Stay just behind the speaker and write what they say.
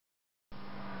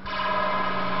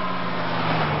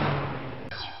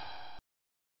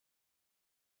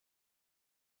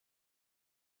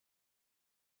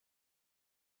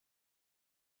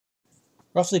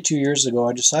Roughly 2 years ago,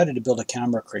 I decided to build a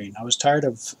camera crane. I was tired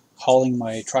of hauling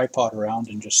my tripod around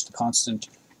and just the constant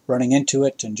running into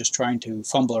it and just trying to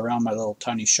fumble around my little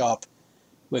tiny shop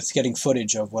with getting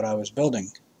footage of what I was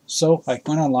building. So I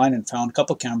went online and found a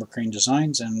couple camera crane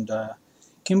designs and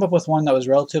came up with one that was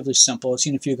relatively simple. I've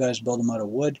seen a few guys build them out of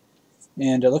wood,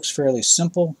 and it looks fairly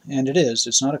simple, and it is.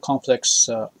 It's not a complex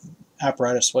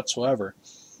apparatus whatsoever.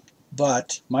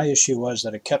 But my issue was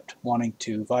that it kept wanting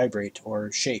to vibrate or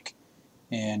shake,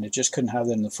 and it just couldn't have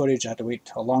that in the footage. I had to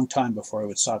wait a long time before it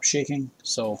would stop shaking.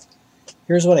 So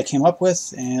here's what I came up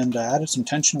with, and I added some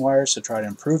tension wires to try to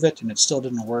improve it, and it still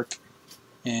didn't work.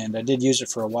 And I did use it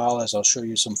for a while, as I'll show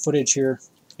you some footage here.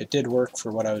 It did work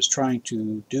for what I was trying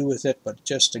to do with it, but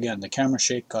just again, the camera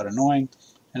shake got annoying,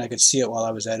 and I could see it while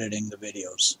I was editing the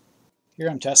videos. Here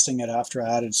I'm testing it after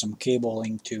I added some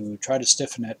cabling to try to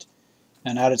stiffen it,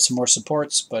 and added some more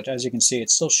supports, but as you can see it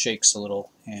still shakes a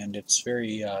little, and it's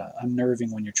very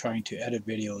unnerving when you're trying to edit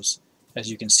videos.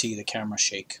 As you can see, the camera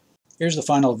shake. Here's the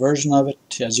final version of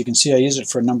it. As you can see, I used it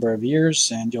for a number of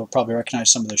years, and you'll probably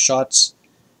recognize some of the shots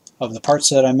of the parts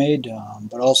that I made,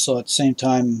 but also at the same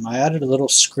time I added a little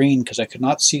screen because I could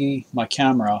not see my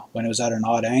camera when it was at an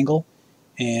odd angle,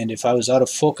 and if I was out of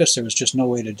focus there was just no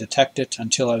way to detect it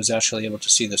until I was actually able to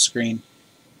see the screen.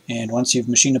 And once you've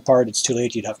machined a part, it's too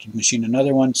late. You'd have to machine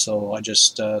another one, so I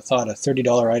just thought a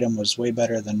 $30 item was way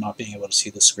better than not being able to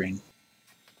see the screen.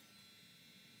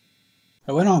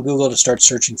 I went on Google to start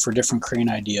searching for different crane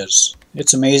ideas.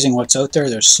 It's amazing what's out there.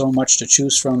 There's so much to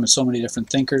choose from, and so many different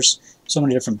thinkers, so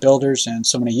many different builders, and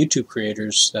so many YouTube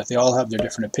creators that they all have their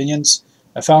different opinions.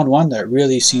 I found one that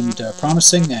really seemed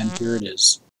promising, and here it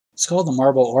is. It's called the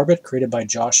Marble Orbit, created by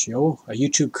Josh Yeo, a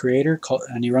YouTube creator,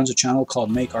 and he runs a channel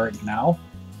called Make Art Now.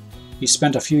 He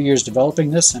spent a few years developing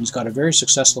this and has got a very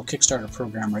successful Kickstarter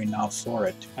program right now for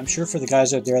it. I'm sure for the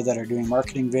guys out there that are doing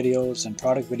marketing videos and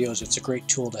product videos, it's a great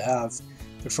tool to have.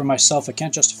 But for myself, I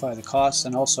can't justify the cost,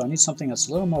 and also I need something that's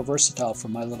a little more versatile for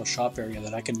my little shop area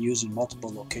that I can use in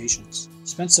multiple locations.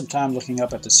 Spent some time looking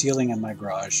up at the ceiling in my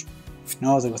garage.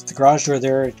 Know that with the garage door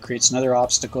there, it creates another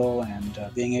obstacle, and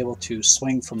being able to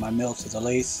swing from my mill to the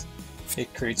lathe,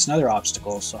 it creates another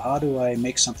obstacle. So how do I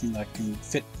make something that can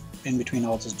fit in between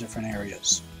all those different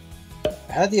areas?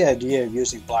 I had the idea of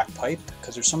using black pipe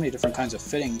because there's so many different kinds of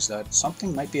fittings that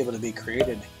something might be able to be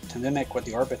created to mimic what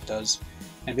the Orbit does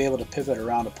and be able to pivot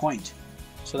around a point.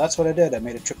 So that's what I did. I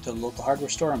made a trip to the local hardware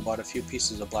store and bought a few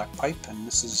pieces of black pipe, and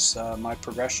this is my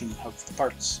progression of the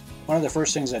parts. One of the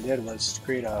first things I did was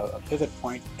create a pivot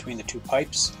point between the two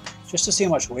pipes just to see how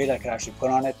much weight I could actually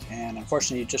put on it, and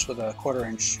unfortunately just with a 1/4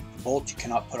 inch bolt you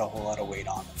cannot put a whole lot of weight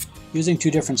on it. Using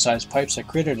two different sized pipes, I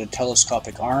created a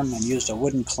telescopic arm and used a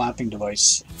wooden clamping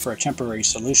device for a temporary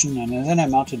solution, and then I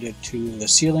mounted it to the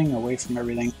ceiling away from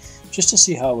everything just to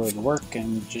see how it would work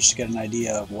and just to get an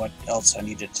idea of what else I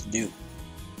needed to do.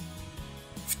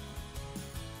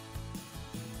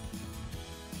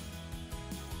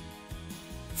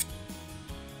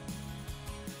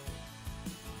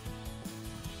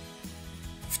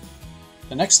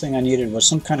 The next thing I needed was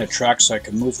some kind of track so I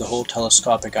could move the whole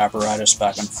telescopic apparatus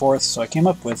back and forth, so I came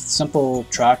up with a simple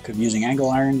track of using angle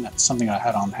iron, that's something I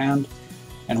had on hand,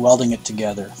 and welding it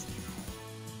together.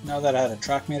 Now that I had a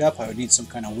track made up, I would need some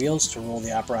kind of wheels to roll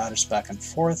the apparatus back and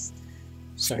forth,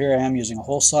 so here I am using a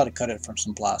hole saw to cut it from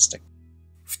some plastic.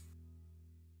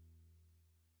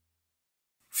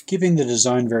 Keeping the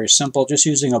design very simple, just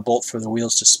using a bolt for the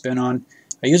wheels to spin on.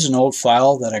 I used an old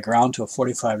file that I ground to a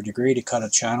 45 degree to cut a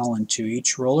channel into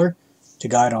each roller to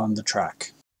guide on the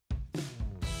track.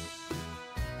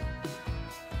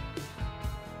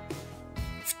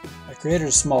 I created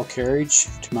a small carriage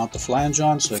to mount the flange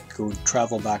on so it could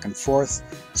travel back and forth.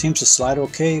 It seems to slide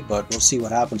okay, but we'll see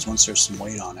what happens once there's some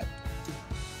weight on it.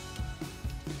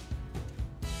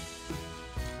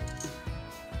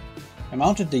 I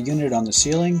mounted the unit on the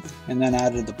ceiling and then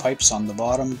added the pipes on the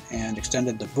bottom and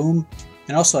extended the boom,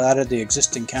 and also added the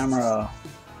existing camera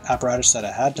apparatus that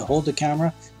I had to hold the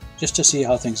camera just to see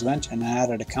how things went, and I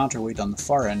added a counterweight on the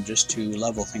far end just to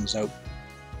level things out.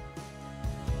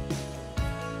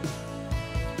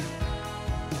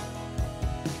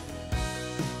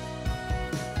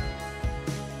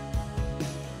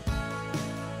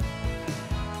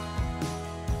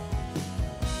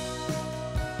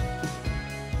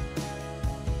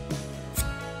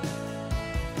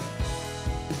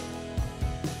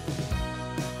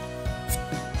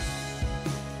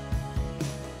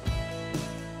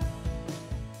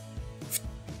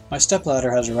 My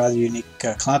stepladder has a rather unique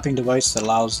clamping device that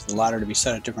allows the ladder to be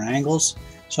set at different angles,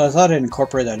 so I thought I'd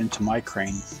incorporate that into my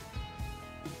crane.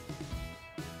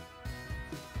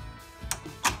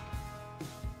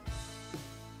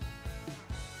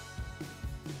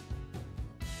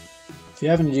 If you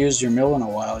haven't used your mill in a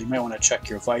while, you might want to check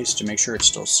your vise to make sure it's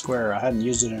still square. I hadn't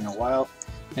used it in a while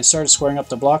and started squaring up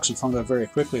the blocks and found out very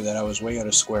quickly that I was way out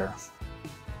of square.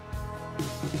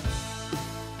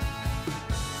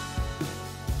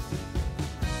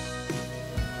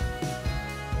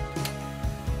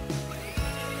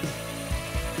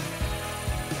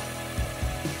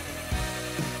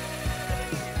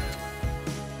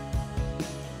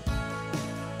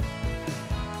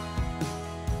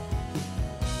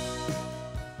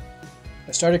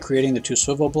 I started creating the two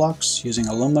swivel blocks using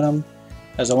aluminum,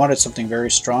 as I wanted something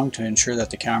very strong to ensure that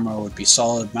the camera would be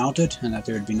solid mounted and that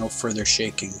there would be no further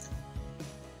shaking.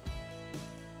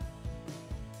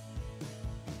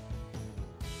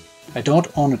 I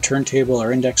don't own a turntable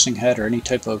or indexing head or any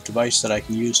type of device that I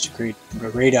can use to create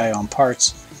radii on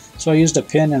parts, so I used a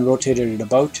pin and rotated it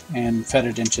about and fed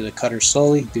it into the cutter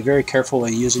slowly. Be very careful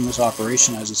when using this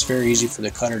operation, as it's very easy for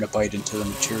the cutter to bite into the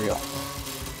material.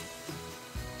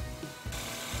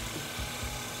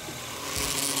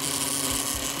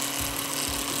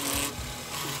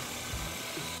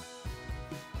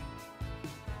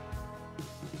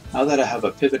 Now that I have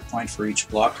a pivot point for each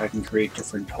block, I can create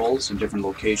different holes in different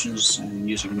locations, and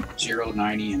using 0,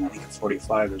 90, and I think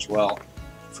 45 as well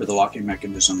for the locking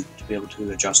mechanism to be able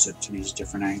to adjust it to these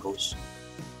different angles.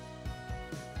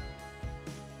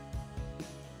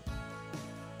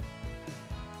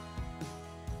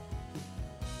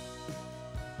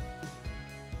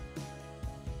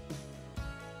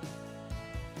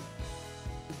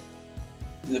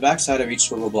 In the back side of each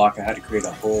swivel block, I had to create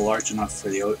a hole large enough for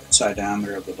the outside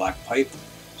diameter of the black pipe.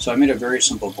 So I made a very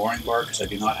simple boring bar because I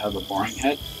do not have a boring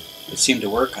head. It seemed to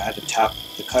work. I had to tap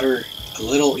the cutter a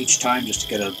little each time just to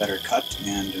get a better cut,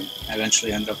 and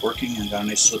eventually ended up working and got a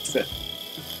nice slip fit.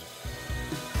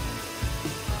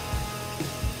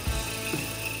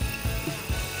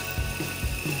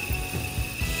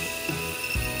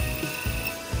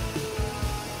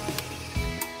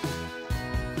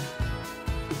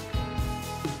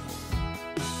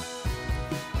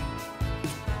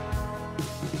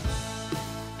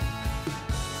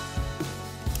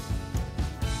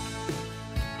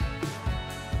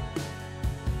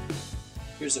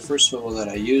 Here's the first swivel that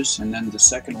I use, and then the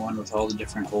second one with all the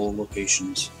different hole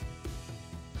locations.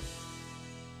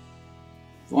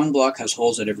 One block has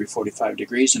holes at every 45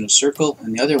 degrees in a circle,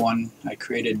 and the other one I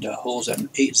created holes at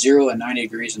 0 and 90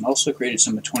 degrees, and also created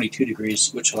some at 22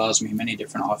 degrees, which allows me many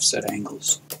different offset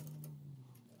angles.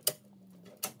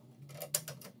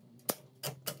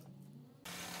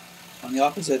 On the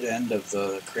opposite end of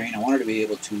the crane, I wanted to be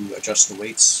able to adjust the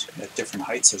weights at different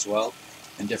heights as well,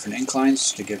 and different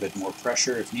inclines to give it more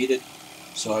pressure if needed.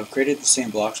 So I've created the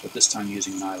same blocks, but this time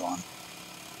using nylon.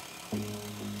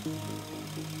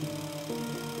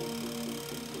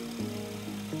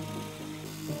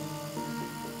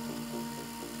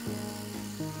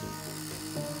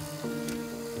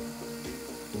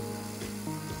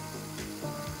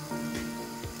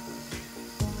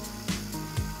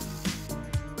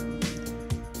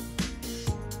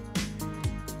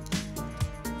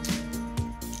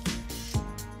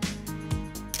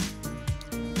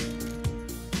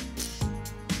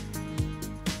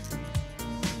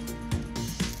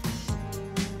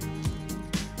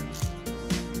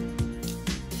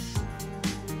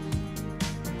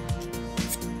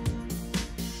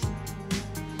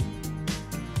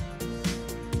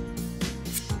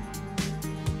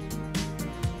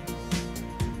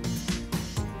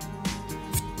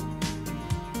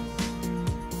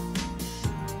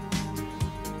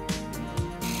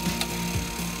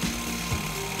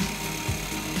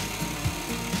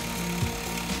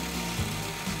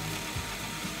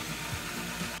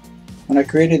 When I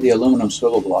created the aluminum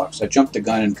swivel blocks, I jumped the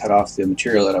gun and cut off the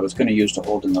material that I was going to use to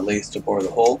hold in the lathe to bore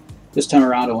the hole. This time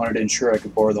around I wanted to ensure I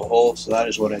could bore the hole, so that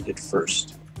is what I did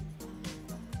first.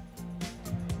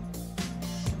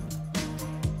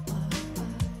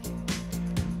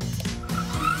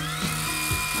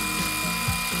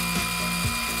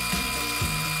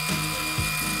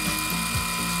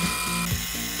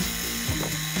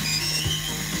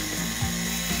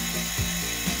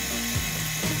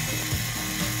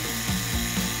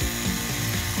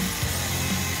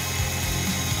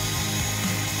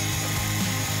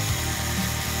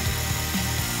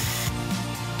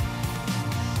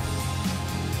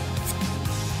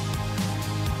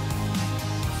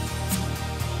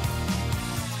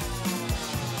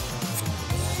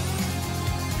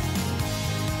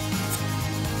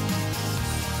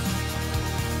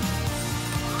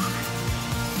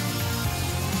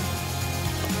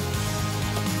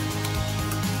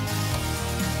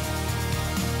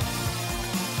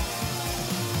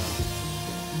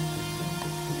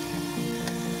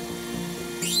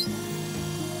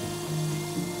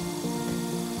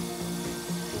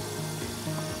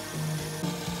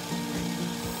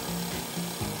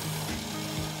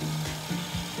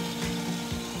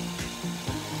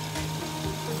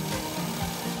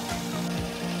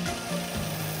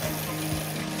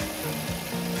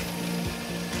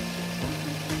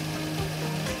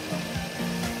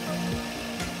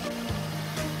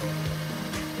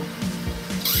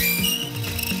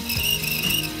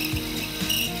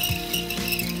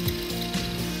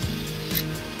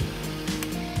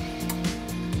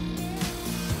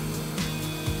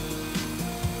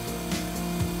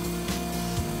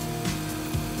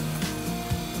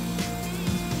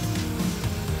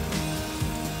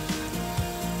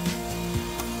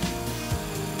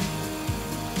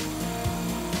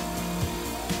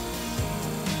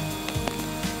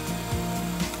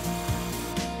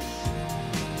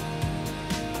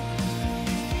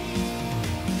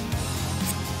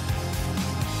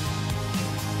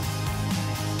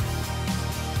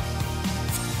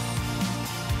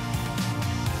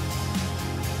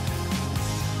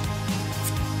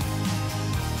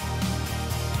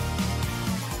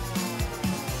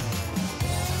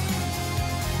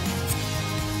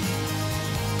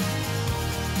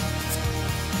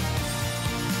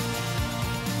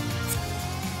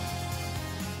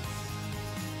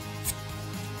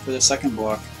 for the second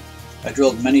block, I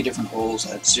drilled many different holes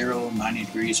at 0, 90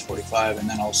 degrees, 45, and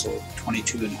then also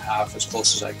 22.5 as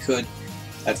close as I could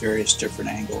at various different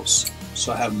angles.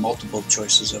 So I have multiple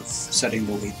choices of setting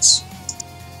the weights.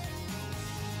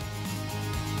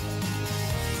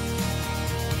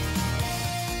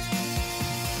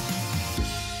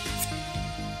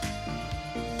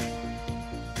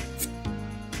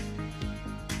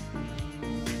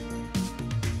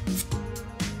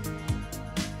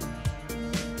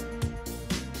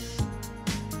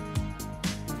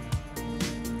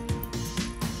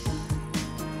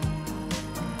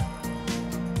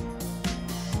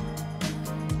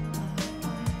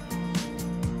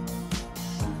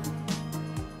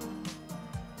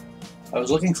 I was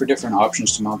looking for different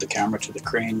options to mount the camera to the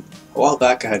crane. A while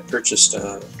back I had purchased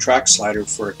a track slider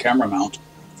for a camera mount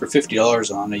for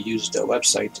 $50 on a used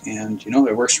website, and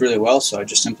it works really well, so I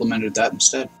just implemented that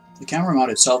instead. The camera mount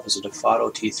itself is a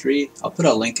Defato T3. I'll put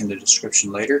a link in the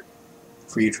description later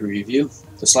for you to review.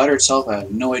 The slider itself, I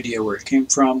have no idea where it came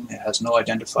from. It has no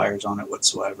identifiers on it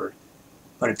whatsoever,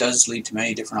 but it does lead to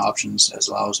many different options as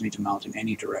it allows me to mount in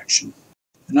any direction.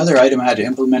 Another item I had to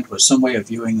implement was some way of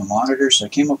viewing the monitor, so I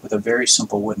came up with a very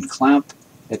simple wooden clamp.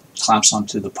 It clamps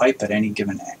onto the pipe at any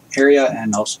given area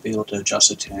and also be able to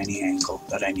adjust it to any angle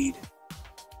that I need.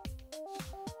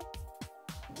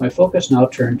 My focus now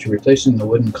turned to replacing the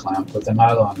wooden clamp with a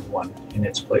nylon one in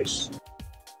its place.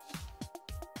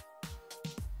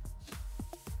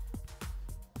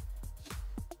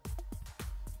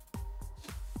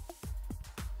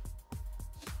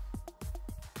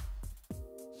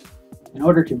 In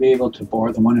order to be able to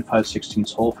bore the 1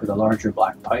 5/16 hole for the larger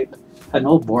black pipe, I had an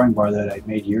old boring bar that I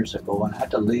made years ago and I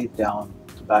had to lay down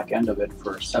the back end of it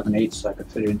for 7/8 so I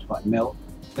could fit it into my mill,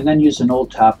 and then use an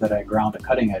old tap that I ground a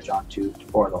cutting edge onto to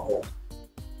bore the hole.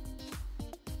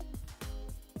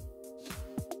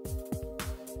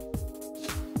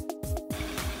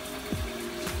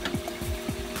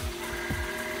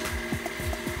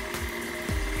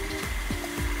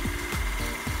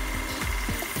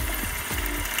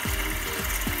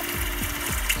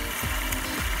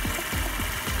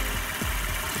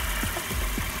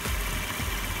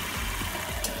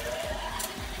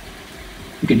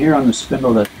 You can hear on the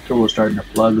spindle that the tool was starting to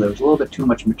plug. There was a little bit too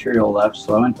much material left,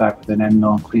 so I went back with an end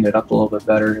mill and cleaned it up a little bit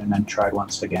better and then tried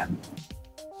once again.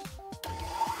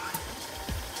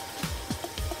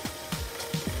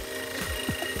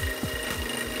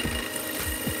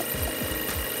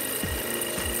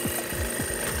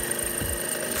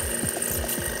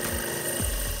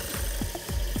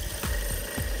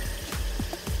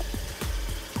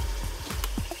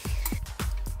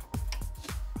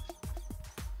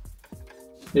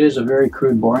 It is a very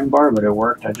crude boring bar, but it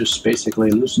worked. I just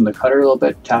basically loosened the cutter a little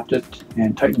bit, tapped it,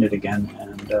 and tightened it again,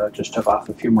 and just took off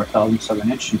a few more thousandths of an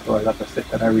inch until I got the fit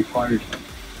that I required.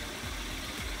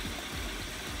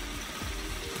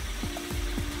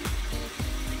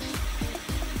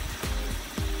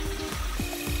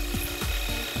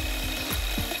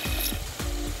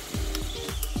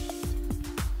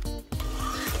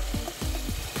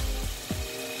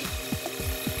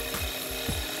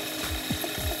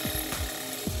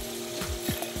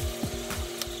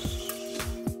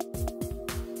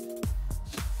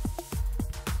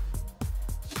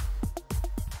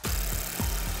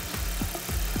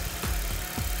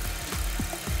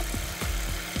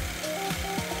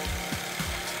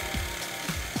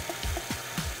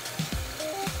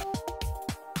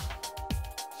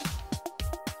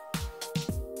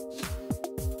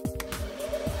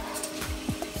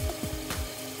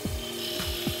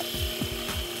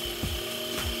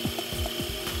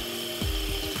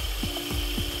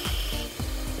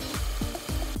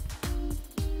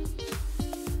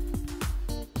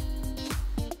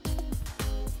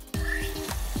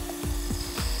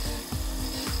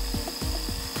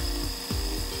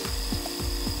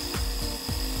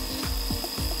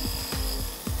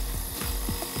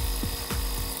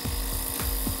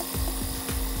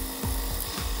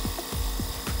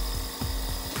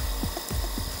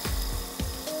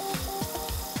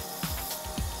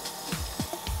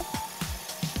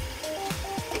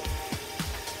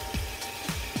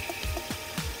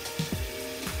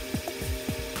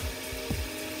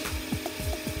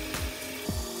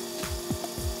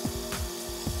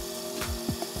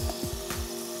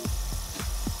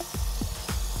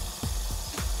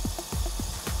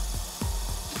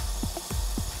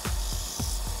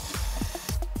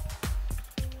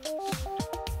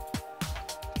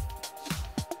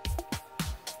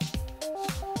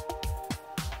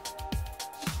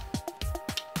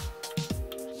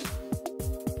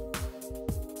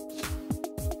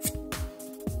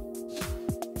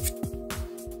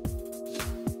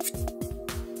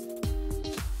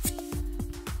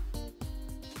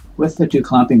 With the two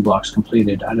clamping blocks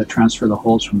completed, I had to transfer the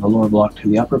holes from the lower block to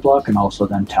the upper block and also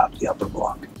then tap the upper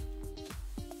block.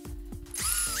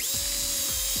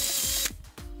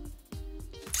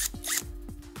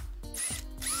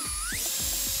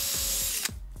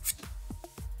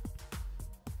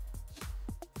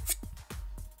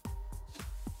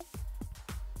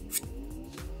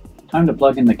 Time to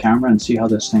plug in the camera and see how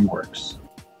this thing works.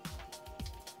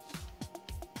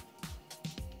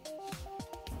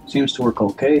 Seems to work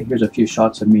okay. Here's a few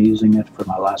shots of me using it for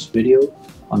my last video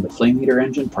on the flame heater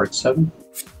engine, part 7.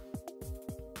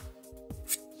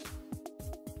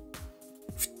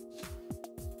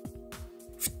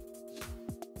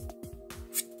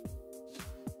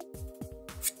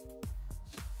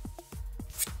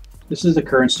 This is the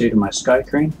current state of my sky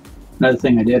crane. Another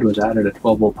thing I did was added a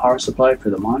 12-volt power supply for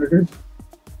the monitor.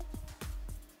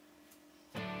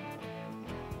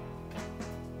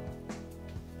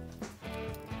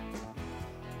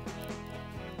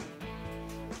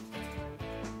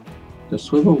 The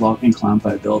swivel locking clamp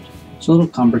I built, it's a little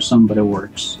cumbersome, but it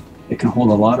works. It can hold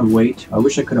a lot of weight. I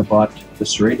wish I could have bought the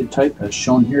serrated type as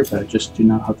shown here, but I just do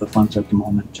not have the funds at the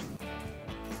moment.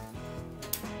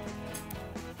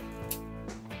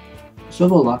 The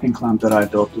swivel locking clamp that I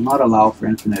built will not allow for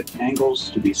infinite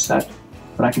angles to be set,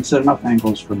 but I can set enough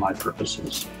angles for my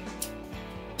purposes.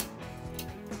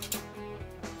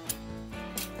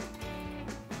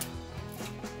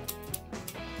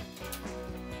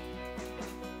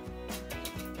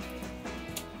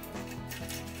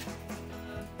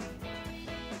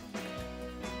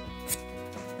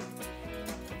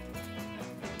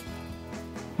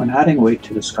 When adding weight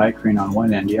to the sky crane on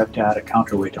one end, you have to add a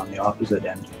counterweight on the opposite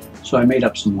end, so I made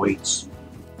up some weights.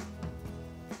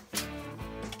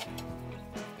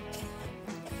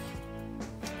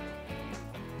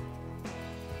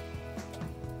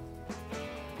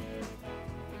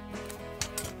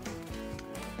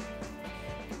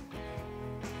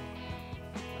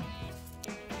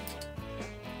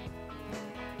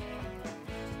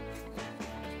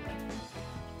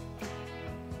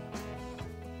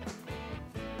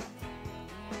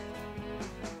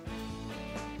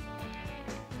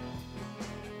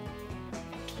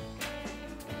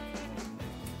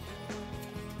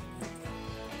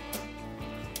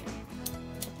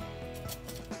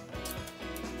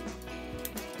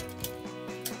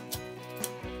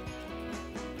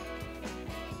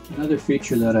 Another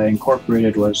feature that I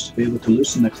incorporated was to be able to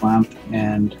loosen the clamp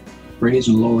and raise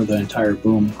and lower the entire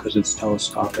boom because it's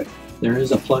telescopic. There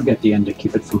is a plug at the end to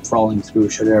keep it from falling through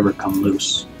should it ever come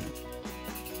loose.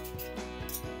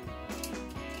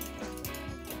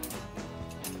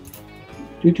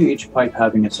 Due to each pipe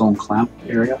having its own clamp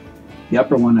area, the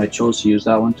upper one I chose to use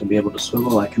that one to be able to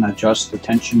swivel. I can adjust the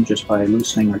tension just by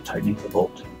loosening or tightening the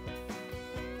bolt.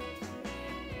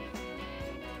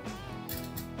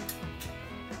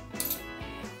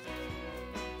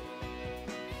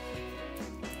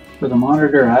 For the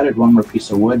monitor, I added one more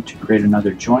piece of wood to create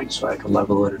another joint so I could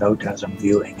level it out as I'm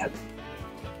viewing it.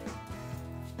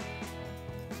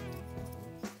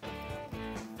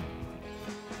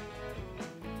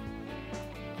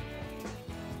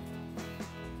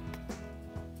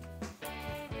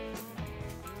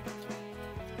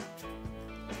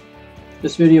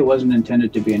 This video wasn't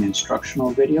intended to be an instructional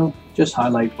video, just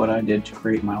highlight what I did to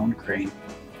create my own crane.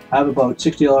 I have about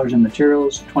 $60 in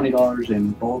materials, $20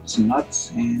 in bolts and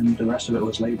nuts, and the rest of it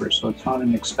was labor, so it's not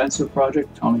an expensive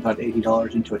project. I only got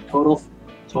 $80 into it total, so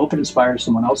I hope it inspires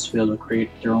someone else to be able to create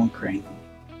their own crane.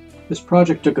 This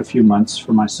project took a few months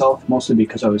for myself, mostly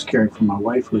because I was caring for my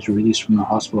wife who was released from the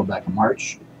hospital back in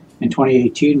March. In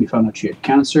 2018 we found out she had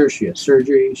cancer, she had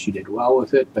surgery, she did well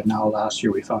with it, but now last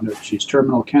year we found out she's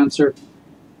terminal cancer.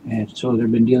 And so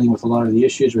they've been dealing with a lot of the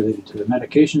issues related to the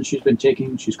medication she's been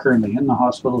taking. She's currently in the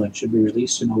hospital and should be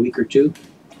released in a week or two.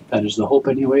 That is the hope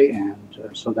anyway, and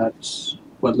so that's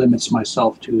what limits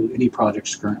myself to any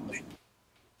projects currently.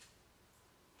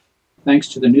 Thanks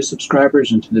to the new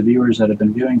subscribers and to the viewers that have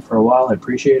been viewing for a while. I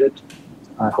appreciate it.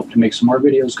 I hope to make some more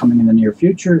videos coming in the near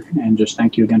future, and just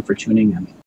thank you again for tuning in.